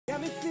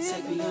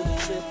be on a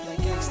trip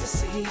like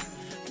ecstasy.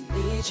 I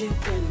need you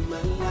in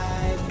my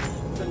life.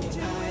 From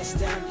your eyes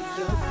down to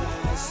your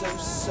thighs,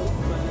 so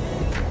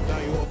fun. Now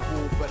you're a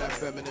fool for that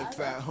feminine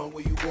fat, huh?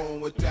 Where you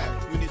going with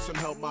that? You need some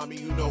help, mommy,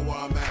 you know where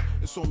I'm at.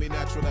 It's only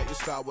natural that your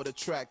style would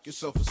attract. Your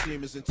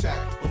self-esteem is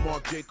intact. But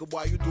Mark Jacob,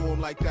 why you do him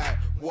like that?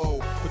 Whoa,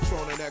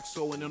 Patron and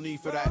XO and no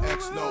need for that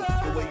X, no.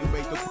 The way you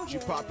make the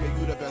Gucci pop, yeah,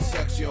 you the best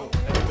sex, yo.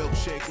 And the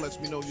milkshake lets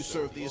me know you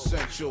serve the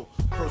essential.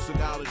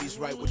 Personality's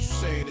right, what you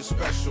saying is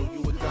special.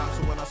 You a dime,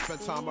 so when I spend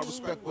time, I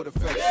respect what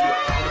affects you.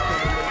 I'm the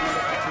kind of lady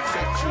that can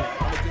protect you.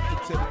 I'm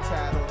addicted to the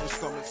tat on your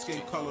stomach,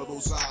 skin color,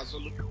 those eyes.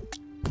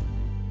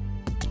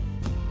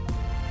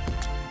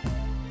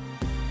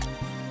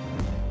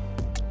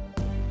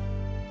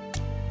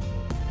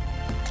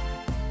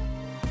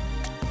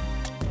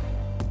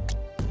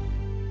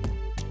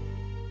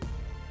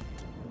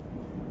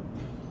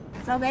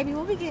 So, baby,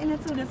 what we getting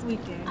into this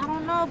weekend? I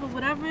don't know, but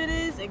whatever it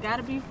is, it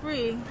gotta be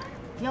free.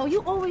 Yo,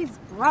 you always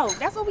broke.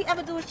 That's what we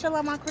ever do is chill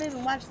at my crib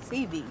and watch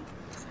TV.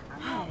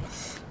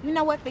 You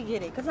know what?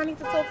 Forget it, because I need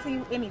to talk to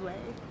you anyway.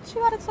 What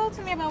you gotta talk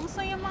to me about? What's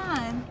on your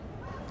mind?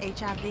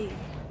 HIV.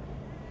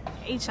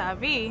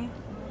 HIV?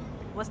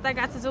 What's that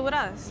got to do with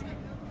us?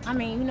 I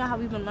mean, you know how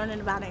we've been learning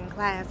about it in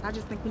class. I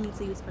just think we need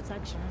to use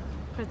protection.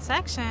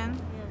 Protection?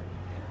 Yeah.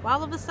 Why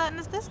all of a sudden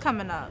is this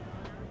coming up?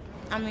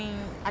 I mean,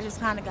 I just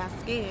kind of got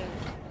scared.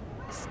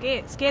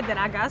 Scared? Scared that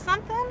I got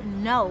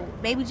something? No,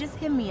 baby, just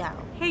hear me out.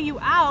 Hear you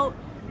out?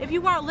 If you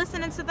weren't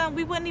listening to them,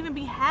 we wouldn't even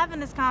be having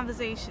this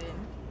conversation.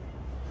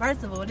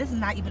 First of all, this is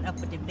not even up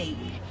for debate.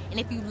 And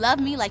if you love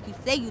me like you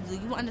say you do,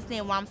 you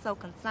understand why I'm so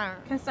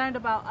concerned. Concerned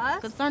about us?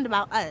 Concerned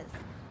about us.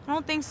 I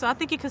don't think so. I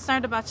think you're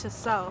concerned about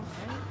yourself.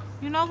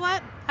 You know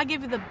what? I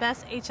give you the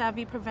best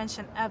HIV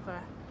prevention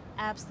ever.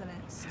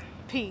 Abstinence.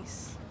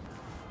 Peace.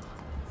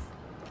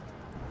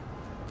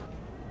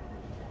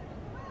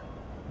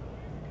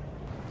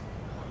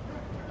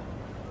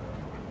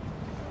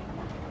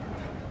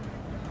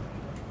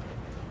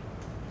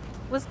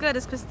 What's good?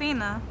 It's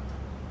Christina.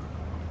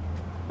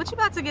 What you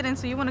about to get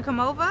into? You want to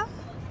come over?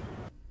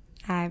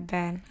 I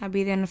bet. I'll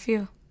be there in a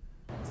few.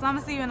 So I'm going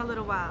to see you in a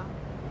little while.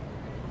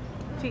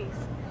 Peace.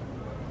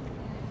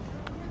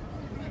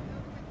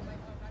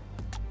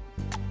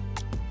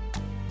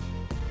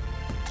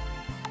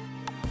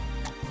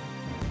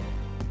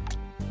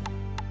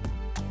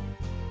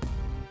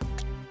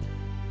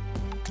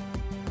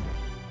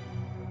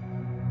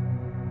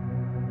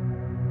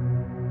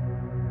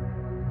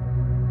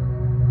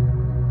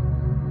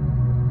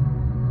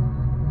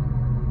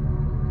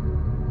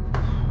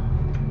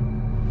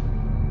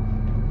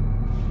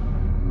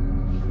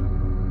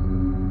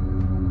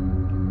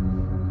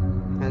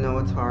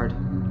 It's hard.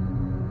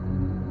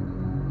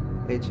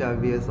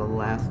 HIV is the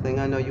last thing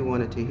I know you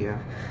wanted to hear.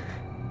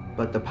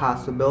 But the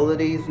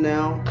possibilities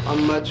now are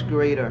much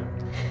greater.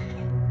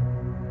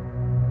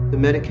 The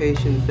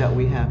medications that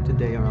we have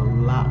today are a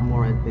lot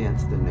more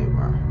advanced than they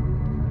were.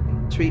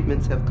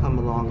 Treatments have come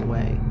a long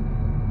way.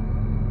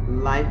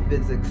 Life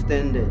is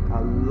extended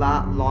a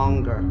lot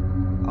longer,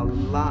 a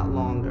lot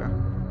longer.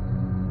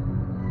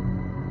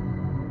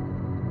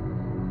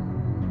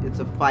 It's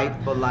a fight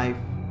for life.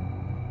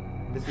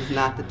 This is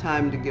not the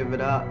time to give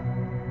it up.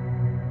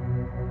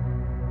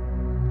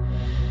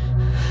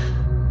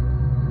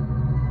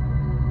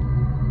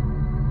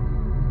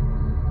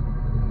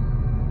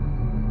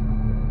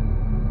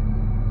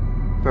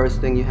 First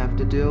thing you have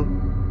to do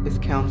is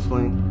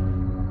counseling.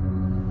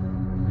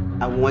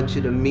 I want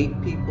you to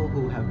meet people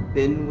who have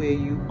been where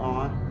you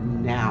are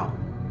now.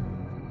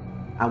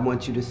 I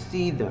want you to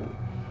see them,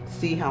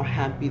 see how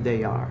happy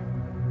they are.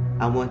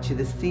 I want you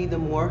to see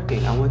them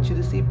working. I want you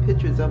to see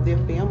pictures of their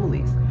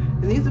families.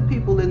 And these are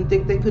people that didn't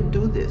think they could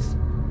do this.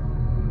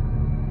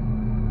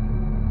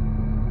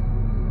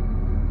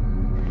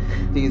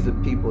 These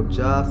are people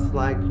just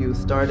like you,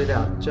 started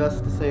out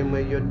just the same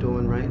way you're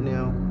doing right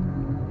now.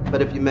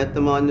 But if you met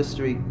them on the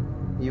street,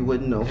 you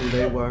wouldn't know who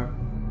they were.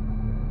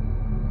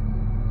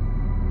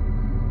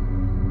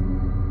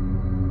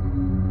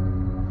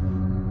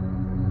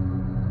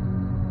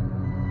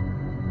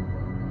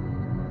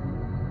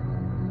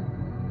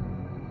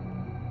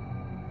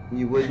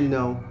 You wouldn't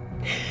know.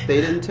 If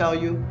they didn't tell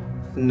you,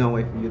 there's no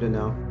way for you to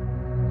know.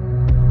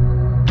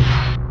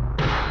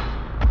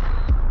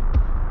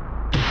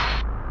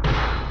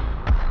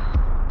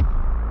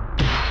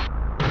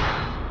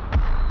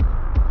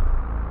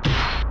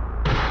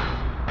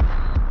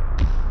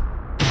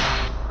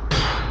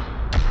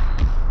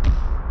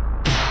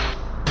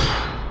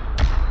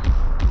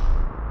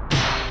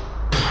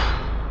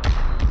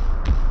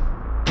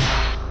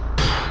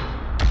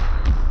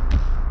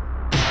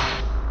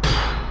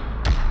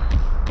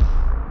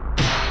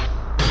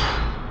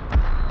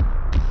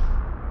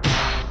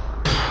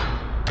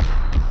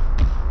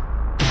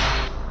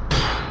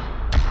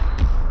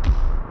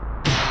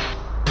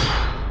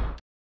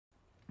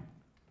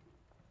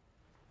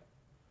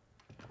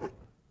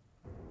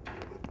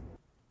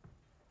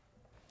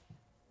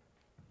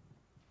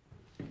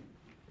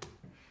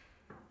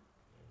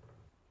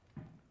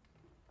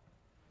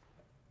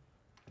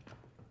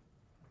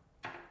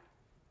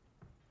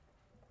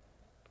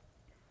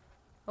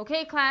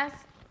 Okay, class,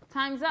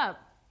 time's up.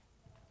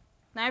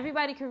 Now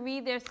everybody can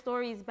read their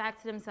stories back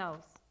to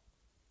themselves.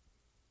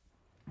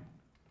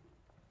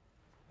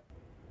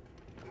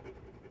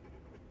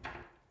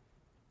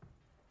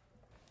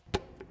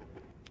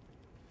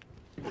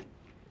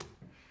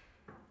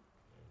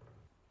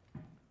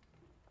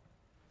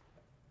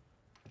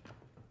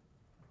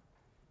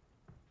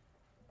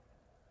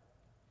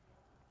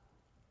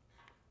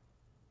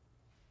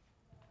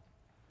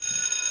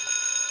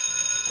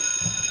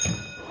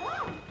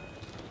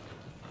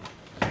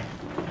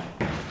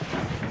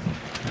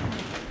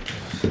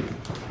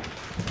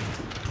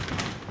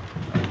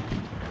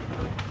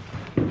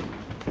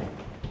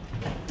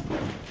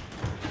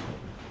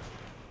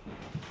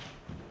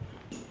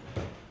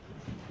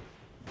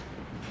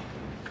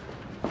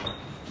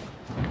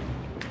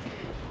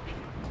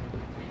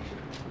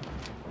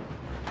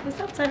 What's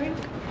up, Tyreek?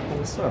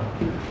 What's up?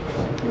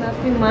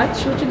 Nothing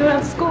much. What you doing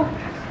after school?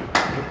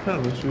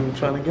 Depends what you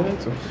trying to get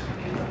into.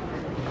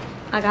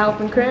 I got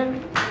open crib.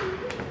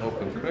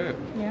 Open crib?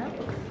 Yeah.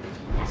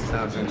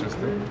 Sounds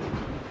interesting.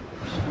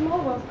 Come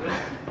over.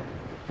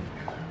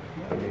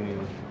 I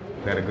mean,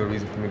 that a good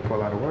reason for me to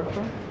call out of work,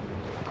 though?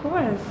 Of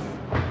course.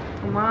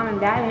 My mom and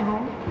dad ain't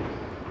home.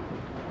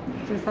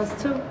 Just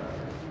us two.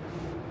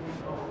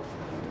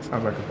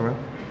 Sounds like a plan.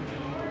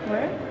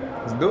 Where?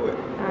 Let's do it.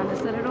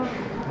 Let's set it off.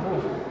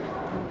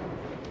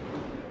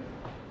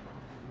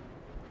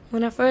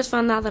 When I first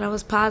found out that I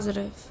was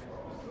positive,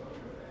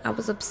 I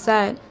was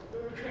upset,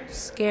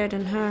 scared,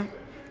 and hurt.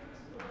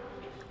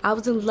 I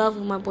was in love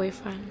with my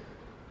boyfriend.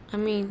 I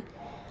mean,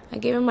 I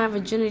gave him my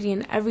virginity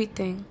and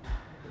everything.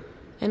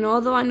 And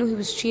although I knew he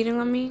was cheating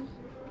on me,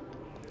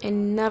 it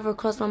never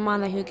crossed my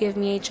mind that he would give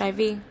me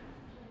HIV.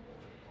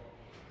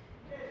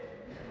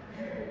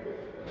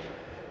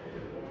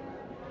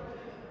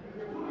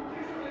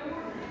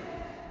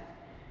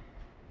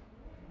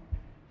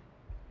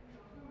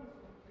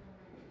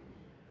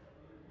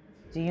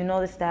 Do you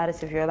know the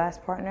status of your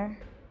last partner?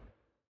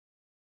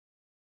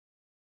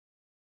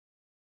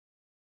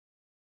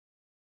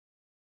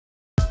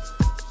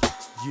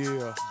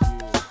 Yeah.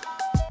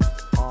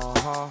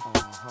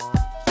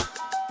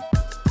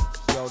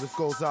 Yo, this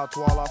goes out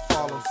to all our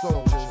fallen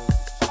soldiers.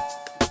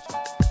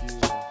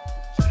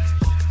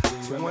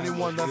 To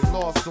anyone that's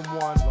lost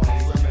someone,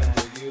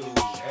 remember you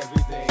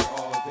every day,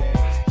 all day.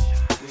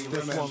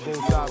 This one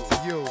goes out to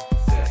you.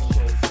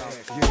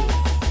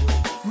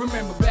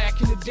 Remember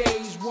back in the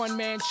days, one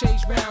man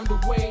chased round the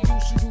way,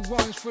 used to do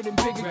runs for them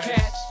bigger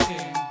cats.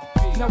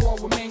 Now all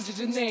remains is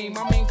a name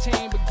I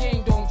maintain, but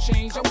game don't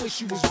change. I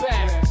wish you was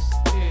back.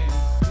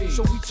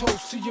 So we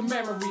toast to your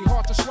memory.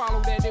 Hard to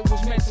swallow that it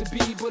was meant to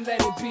be, but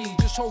let it be.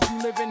 Just hope you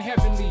live in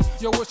heavenly.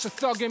 Yo, it's a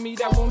thug in me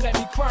that won't let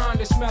me cry on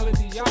this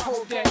melody. I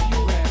hope that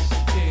you rest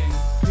in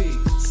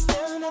peace.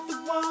 Staring at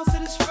the walls of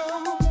this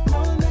room,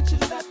 knowing that you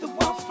left the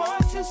wall far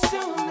too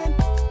soon, and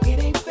it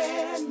ain't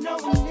fair,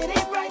 knowing it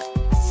ain't right.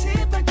 I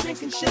sit back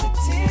drinking, shed a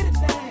tear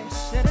tonight.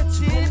 Shed a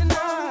tear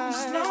tonight.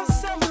 Just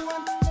lost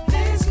someone.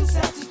 This goes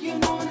out to you,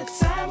 knowing the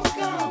time will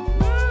come.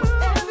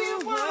 Whatever you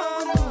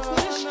want, whatever for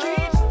the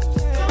street,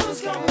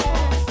 those gonna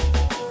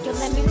last. Yo,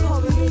 let me pour a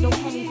little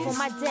Henny for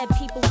my dead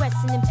people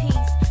resting in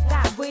peace.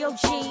 Got real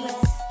G's.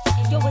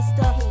 Yo, it's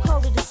the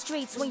code of the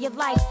streets when your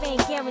life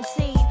ain't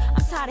guaranteed.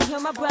 I'm tired of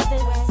hearing my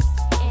brothers.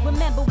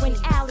 Remember when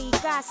Allie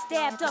got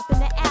stabbed up in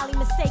the alley,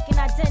 mistaken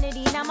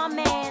identity, now my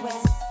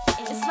man's.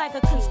 It's like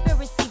a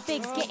conspiracy,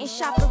 Biggs getting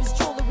shot for his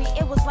jewelry.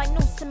 It was like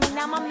news to me,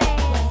 now my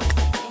man.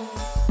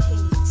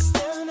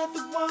 Staring at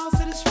the walls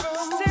of this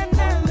room, staring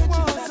at the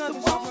walls of the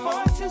wall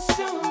far too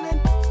soon, and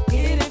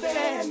it ain't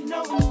fair,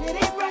 knowing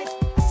it ain't right.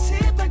 I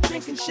sit back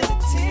drinking, shed a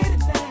tear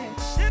tonight.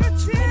 Shed a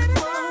tear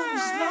tonight.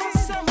 Just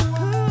lost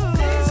someone.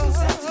 This goes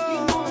out to you,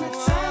 knowing the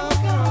time will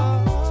come.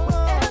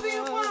 Whatever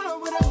you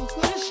want, whatever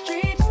for the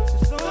street,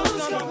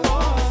 those gonna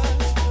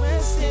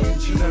rest in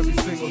peace. Each and every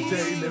single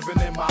day,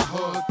 living in my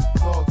hood.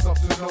 Thugs up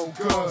to no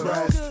good.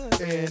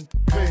 Rest in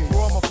peace. For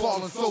all my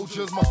fallen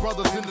soldiers, my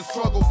brothers in the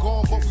struggle,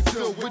 gone, but we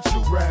still with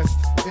you. Rest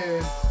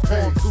in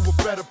peace. On to a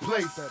better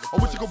place. I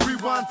wish you could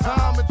rewind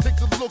time and take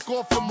the look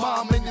off your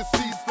mom and your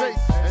C's face.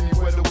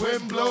 Anywhere the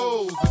wind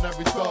blows, and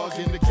every thug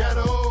in the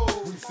ghetto